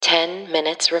10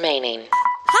 minutes remaining.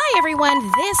 Hi, everyone.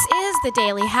 This is the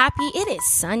Daily Happy. It is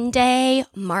Sunday,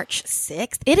 March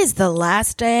 6th. It is the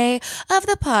last day of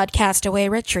the Podcast Away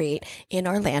retreat in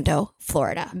Orlando,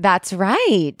 Florida. That's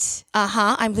right.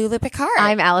 I'm Lulu Picard.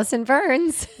 I'm Allison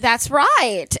Burns. That's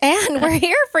right. And we're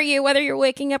here for you, whether you're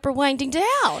waking up or winding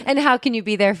down. And how can you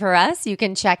be there for us? You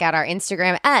can check out our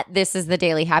Instagram at This Is The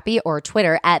Daily Happy or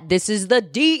Twitter at This Is The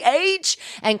DH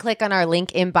and click on our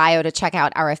link in bio to check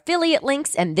out our affiliate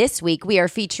links. And this week we are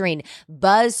featuring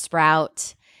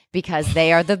Buzzsprout because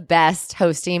they are the best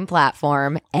hosting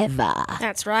platform ever.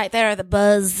 That's right. They're the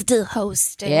buzzed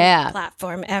hosting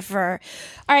platform ever.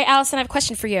 All right, Allison, I have a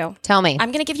question for you. Tell me.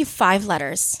 I'm going to give you 5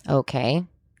 letters. Okay.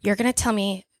 You're going to tell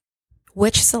me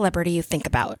which celebrity you think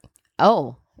about.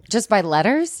 Oh, just by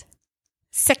letters?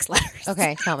 6 letters.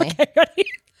 Okay, tell me. Okay, ready?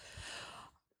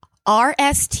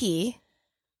 RST.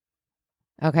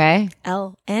 Okay.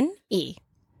 LNE.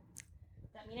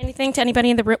 Anything to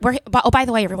anybody in the room? By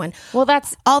the way, everyone. Well,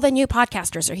 that's all the new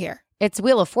podcasters are here. It's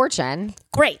Wheel of Fortune.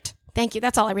 Great. Thank you.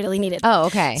 That's all I really needed. Oh,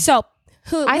 okay. So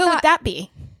who would that be?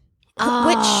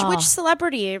 Oh. Which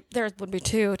celebrity? There would be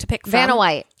 2 to pick from. Vanna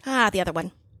White. The other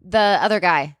one. The other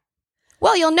guy.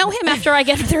 Well, you'll know him after I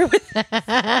get through with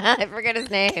I forget his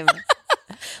name.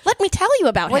 Let me tell you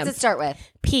about him. What's it start with?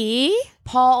 P.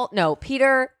 Paul. No,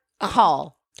 Peter.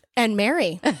 Paul. And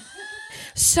Mary.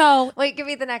 So. Wait, give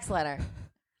me the next letter.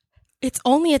 It's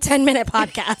only a 10-minute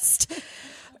podcast.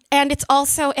 And it's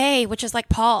also A, which is like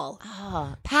Paul.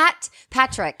 Oh, Pat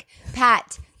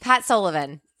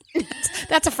Sullivan.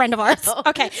 That's a friend of ours.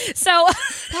 Okay, so.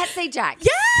 Pat Sajak.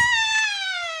 Yeah!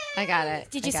 I got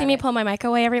it. Did you see me pull my mic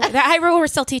away? We're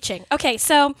still teaching. Okay,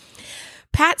 so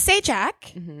Pat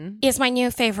Sajak is my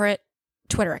new favorite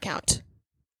Twitter account.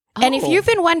 Oh. And if you've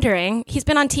been wondering, he's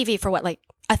been on TV for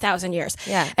 1,000 years.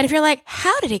 Yeah. And if you're like,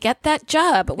 how did he get that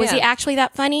job? Was he actually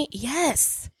that funny?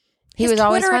 Yes. His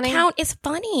always funny? Twitter account is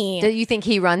funny. Do you think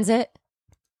he runs it?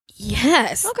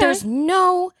 Yes. Okay. There's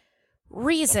no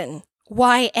reason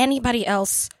why anybody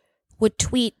else would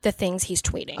tweet the things he's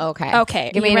tweeting.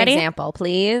 Okay. Give me an example,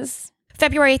 please.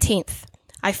 February 18th.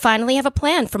 I finally have a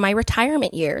plan for my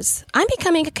retirement years. I'm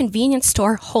becoming a convenience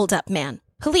store hold-up man.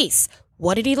 Police.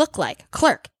 What did he look like?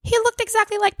 Clerk. He looked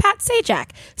exactly like Pat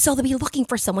Sajak. So they'll be looking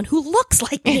for someone who looks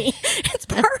like me. It's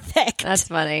perfect. That's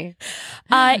funny.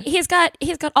 He's got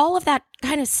all of that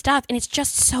kind of stuff, and it's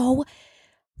just so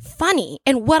funny.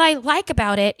 And what I like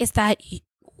about it is that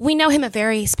we know him a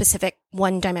very specific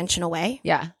one-dimensional way.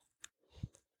 Yeah.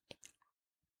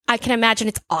 I can imagine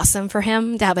it's awesome for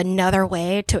him to have another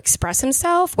way to express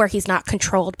himself where he's not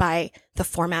controlled by the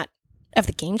format of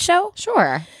the game show.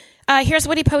 Sure. Here's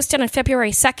what he posted on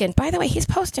February 2nd. By the way, he's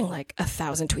posting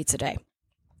 1,000 tweets a day.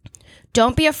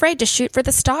 Don't be afraid to shoot for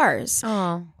the stars.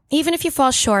 Oh. Even if you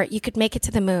fall short, you could make it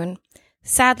to the moon.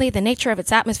 Sadly, the nature of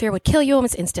its atmosphere would kill you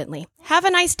almost instantly. Have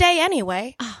a nice day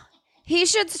anyway. He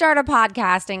should start a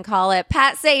podcast and call it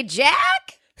Pat Sajak.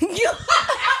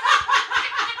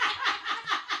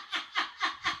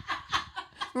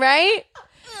 Right?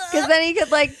 Because then he could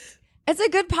it's a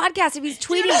good podcast if he's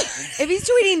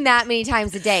tweeting that many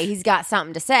times a day, he's got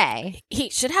something to say. He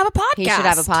should have a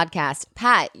podcast.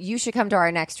 Pat, you should come to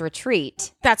our next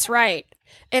retreat. That's right.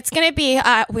 It's going to be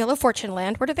Wheel of Fortune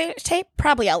land. Where do they tape?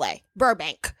 Probably LA.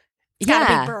 Burbank. It's got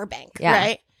to be Burbank,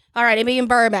 right? All right, it'll be in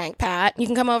Burbank, Pat. You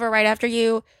can come over right after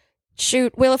you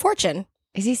shoot Wheel of Fortune.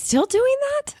 Is he still doing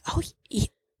that? Oh,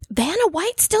 Vanna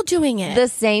White's still doing it. The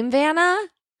same Vanna?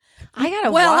 I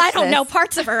don't know.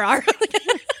 Parts of her are.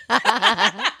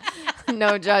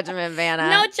 No judgment, Vanna.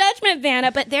 No judgment,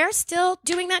 Vanna, but they're still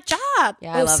doing that job.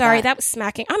 Yeah, that was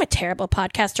smacking. I'm a terrible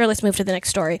podcaster. Let's move to the next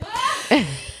story.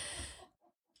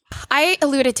 I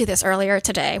alluded to this earlier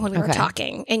today when we were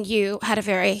talking, and you had a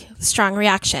very strong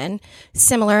reaction,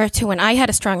 similar to when I had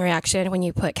a strong reaction when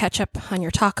you put ketchup on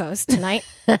your tacos tonight.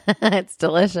 It's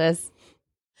delicious.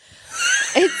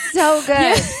 It's so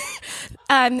good.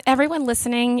 Everyone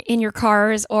listening in your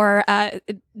cars, or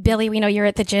Billy, we know you're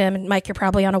at the gym, and Mike, you're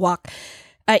probably on a walk.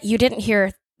 You didn't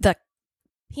hear the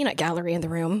peanut gallery in the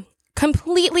room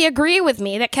completely agree with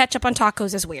me that ketchup on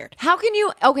tacos is weird. How can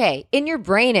you? Okay, in your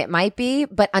brain it might be,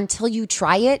 but until you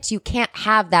try it, you can't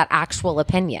have that actual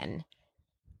opinion.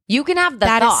 You can have the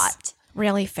thought. Is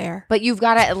really fair. But you've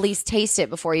got to at least taste it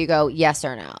before you go yes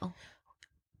or no.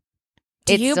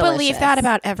 Do you believe that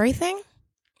about everything?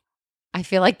 I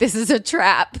feel like this is a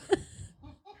trap.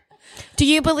 Do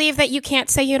you believe that you can't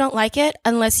say you don't like it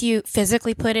unless you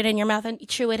physically put it in your mouth and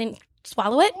chew it and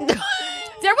swallow it?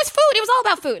 There was food. It was all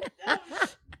about food.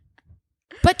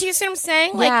 But do you see what I'm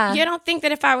saying? Like, you don't think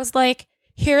that if I was like,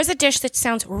 here's a dish that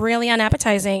sounds really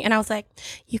unappetizing. And I was like,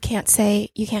 you can't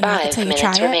knock it till you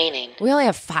try it. We only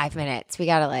have 5 minutes. We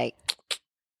got to like...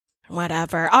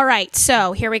 Whatever. All right.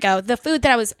 So here we go. The food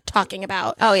that I was talking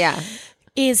about. Oh, yeah.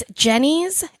 Is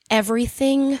Jenny's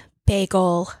Everything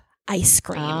Bagel ice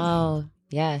cream. Oh,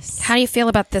 yes. How do you feel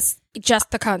about this?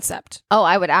 Just the concept. Oh,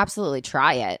 I would absolutely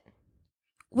try it.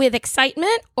 With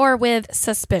excitement or with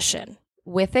suspicion?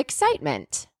 With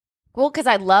excitement. Well, because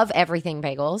I love everything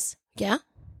bagels. Yeah.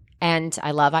 And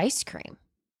I love ice cream.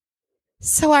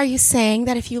 So are you saying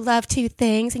that if you love two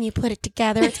things and you put it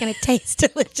together, it's going to taste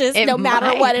delicious no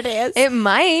matter what it is? It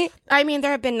might. I mean,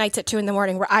 there have been nights at 2 a.m.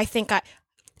 where I think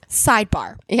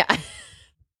sidebar. Yeah.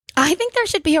 I think there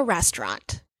should be a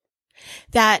restaurant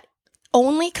that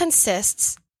only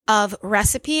consists of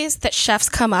recipes that chefs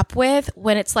come up with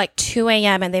when it's like 2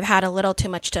 a.m. and they've had a little too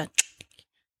much to...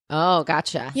 Oh,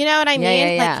 gotcha. You know what I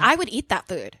mean? Yeah. Like, I would eat that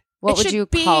food. What would you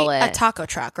call it? A taco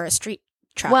truck or a street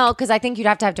truck. Well, because I think you'd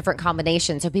have to have different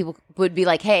combinations. So people would be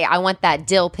like, hey, I want that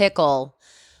dill pickle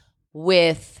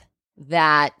with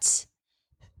that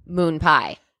moon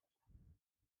pie.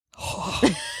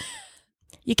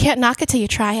 You can't knock it till you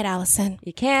try it, Allison.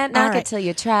 You can't knock it till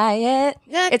you try it.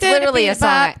 It's literally a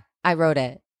song. I wrote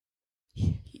it.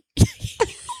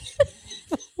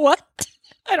 What?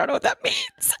 I don't know what that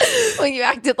means. Well, you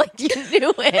acted like you knew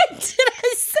it. Did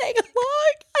I sing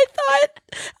along? I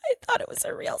thought it was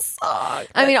a real song.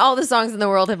 I mean, all the songs in the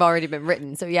world have already been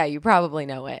written, so yeah, you probably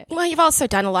know it. Well, you've also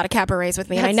done a lot of cabarets with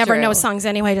me, and I never know songs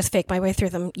anyway. I just fake my way through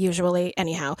them usually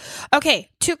anyhow. Okay,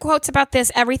 2 quotes about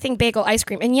this everything bagel ice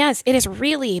cream. And yes, it is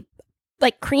really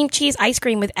like cream cheese ice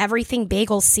cream with everything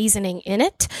bagel seasoning in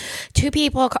it. 2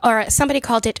 people, or somebody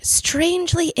called it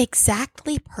strangely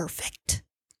exactly perfect.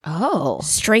 Oh.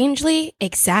 Strangely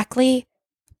exactly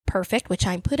perfect, which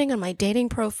I'm putting on my dating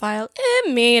profile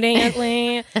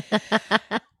immediately.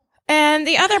 And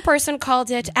the other person called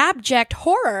it abject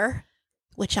horror,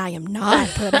 which I am not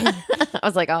putting. I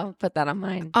was like, I'll put that on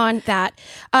mine. On that.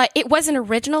 It was an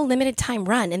original limited time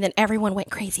run, and then everyone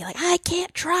went crazy, like, I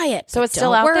can't try it. So it's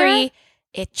still out there?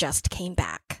 It just came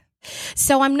back.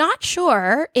 So I'm not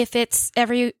sure if it's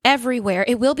everywhere.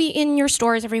 It will be in your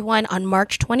stores, everyone, on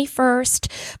March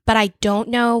 21st, but I don't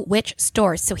know which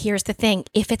stores. So here's the thing.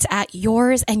 If it's at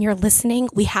yours and you're listening,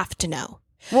 we have to know.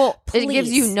 Well, Please. It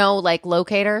gives you no, like,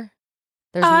 locator?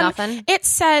 There's nothing? It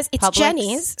says it's Publix?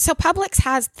 Jenny's. So Publix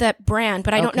has the brand,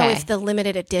 but I don't know if the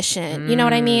limited edition. You know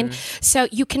what I mean? So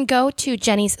you can go to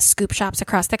Jenny's scoop shops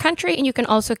across the country, and you can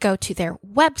also go to their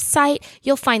website.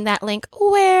 You'll find that link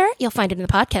where? You'll find it in the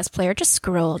podcast player. Just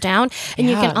scroll down. And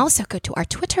you can also go to our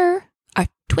Twitter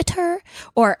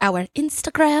or our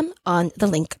Instagram on the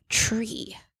link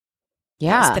tree.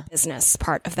 Yeah. That's the business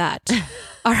part of that.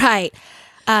 All right.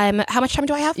 How much time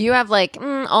do I have? You have like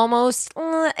almost,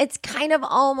 it's kind of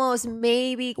almost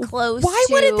maybe close Why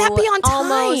to. wouldn't that be on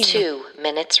time? Almost 2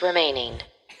 minutes remaining.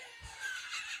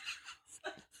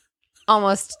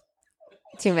 Almost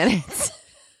 2 minutes.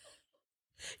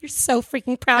 You're so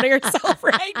freaking proud of yourself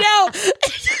right now.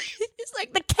 It's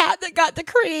like the cat that got the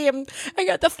cream. I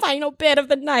got the final bit of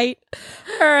the night.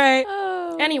 All right.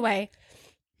 Oh. Anyway,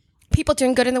 people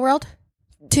doing good in the world?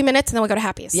 2 minutes and then we'll go to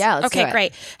happiest. Yeah, let's do Okay, it.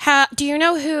 great. Do you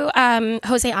know who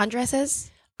Jose Andres is?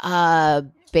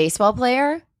 Baseball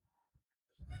player?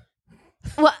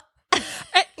 What?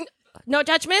 No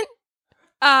judgment?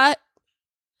 Try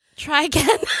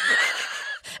again.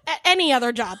 Any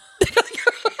other job.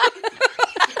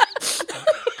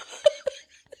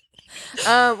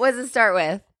 What does it start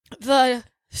with? The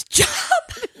job.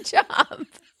 Job.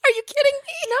 Are you kidding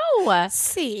me? No.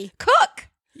 C. Cook.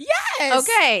 Yes.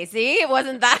 Okay. See, it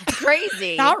wasn't that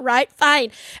crazy. All right,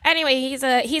 fine. Anyway, he's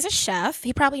a chef.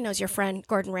 He probably knows your friend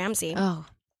Gordon Ramsay. Oh.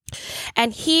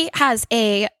 And he has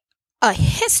a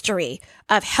history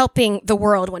of helping the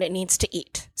world when it needs to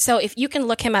eat. So if you can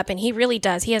look him up, and he really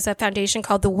does. He has a foundation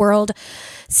called the World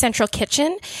Central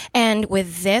Kitchen, and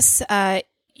with this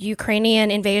Ukrainian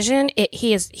invasion,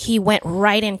 he went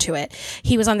right into it.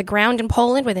 He was on the ground in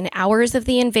Poland within hours of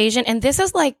the invasion, and this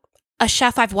is like a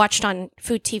chef I've watched on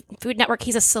Food Network.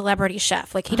 He's a celebrity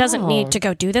chef. Like, he doesn't need to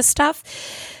go do this stuff.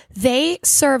 They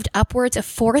served upwards of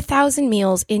 4,000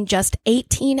 meals in just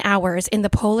 18 hours in the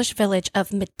Polish village of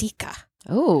Medyka.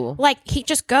 Oh. Like, he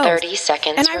just goes. 30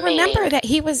 seconds And I remaining. remember that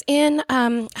he was in,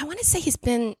 I want to say he's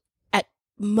been at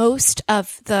most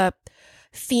of the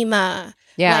FEMA,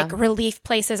 like, relief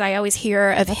places. I always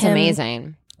hear of That's him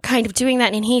amazing. kind of doing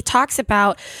that. And he talks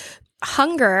about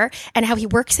hunger and how he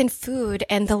works in food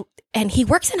and he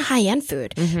works in high-end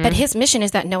food, but his mission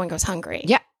is that no one goes hungry.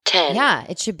 Yeah. 10. Yeah,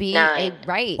 it should be 9.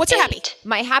 right. What's your happy? 8.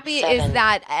 My happy 7, is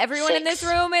that everyone in this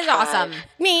 6, room is 5, awesome.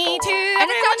 Me too. And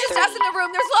it's not just us in the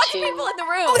room. There's lots of 2, people in the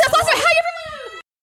room. Oh, that's awesome. Hi, everyone.